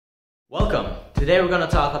Welcome! Today we're gonna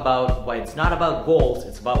talk about why it's not about goals,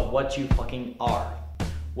 it's about what you fucking are.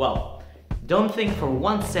 Well, don't think for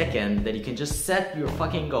 1 second that you can just set your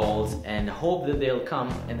fucking goals and hope that they'll come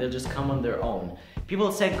and they'll just come on their own.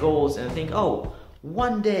 People set goals and think, oh,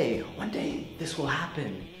 one day this will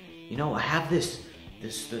happen. You know, I have this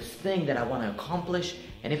thing that I want to accomplish,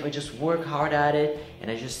 and if I just work hard at it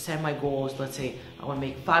and I just set my goals, let's say I want to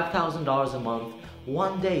make $5,000 a month,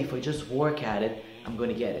 one day if I just work at it, I'm going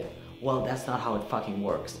to get it. Well, that's not how it fucking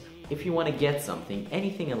works. If you want to get something,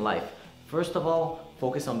 anything in life, first of all,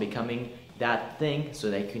 focus on becoming that thing so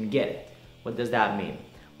that you can get it. What does that mean?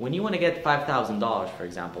 When you want to get $5,000, for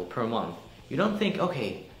example, per month, you don't think,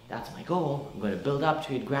 okay, that's my goal, I'm going to build up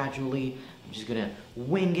to it gradually, I'm just going to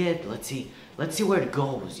wing it, let's see where it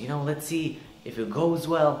goes, you know, let's see if it goes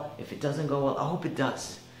well, if it doesn't go well, I hope it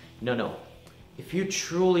does. No. If you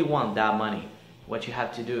truly want that money, what you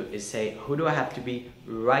have to do is say, who do I have to be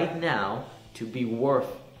right now to be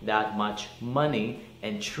worth that much money,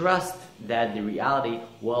 and trust that the reality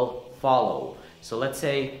will follow. So let's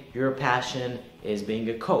say your passion is being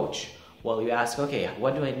a coach. Well, you ask, okay,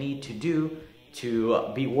 what do I need to do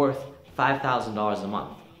to be worth $5,000 a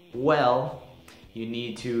month? Well, you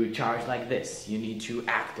need to charge like this, you need to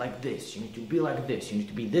act like this, you need to be like this, you need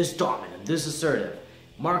to be this dominant, this assertive,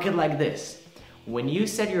 market like this. When you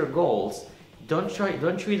set your goals, don't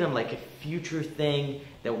treat them like a future thing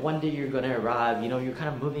that one day you're gonna arrive. You know, you're kind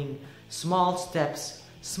of moving small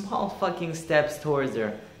fucking steps towards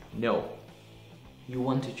there. No, you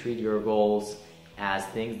want to treat your goals as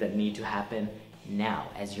things that need to happen now,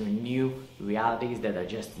 as your new realities that are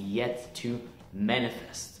just yet to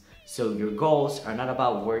manifest. So your goals are not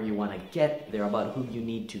about where you want to get, they're about who you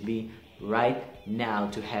need to be right now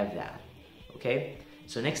to have that. Okay?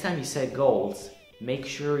 So next time you set goals, make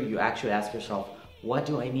sure you actually ask yourself, what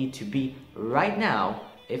do I need to be right now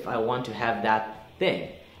if I want to have that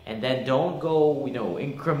thing? And then don't go, you know,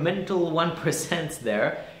 incremental 1%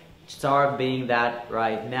 there. Start being that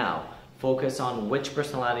right now. Focus on which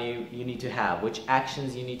personality you need to have, which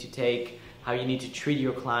actions you need to take, how you need to treat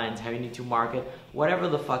your clients, how you need to market, whatever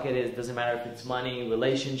the fuck it is. Doesn't matter if it's money,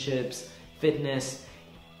 relationships, fitness,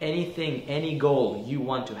 anything, any goal you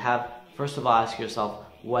want to have. First of all, ask yourself,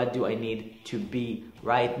 what do I need to be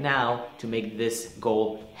right now to make this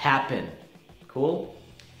goal happen? Cool?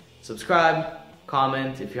 Subscribe,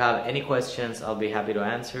 comment. If you have any questions, I'll be happy to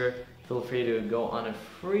answer. Feel free to go on a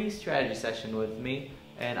free strategy session with me,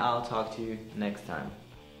 and I'll talk to you next time.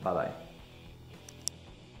 Bye-bye.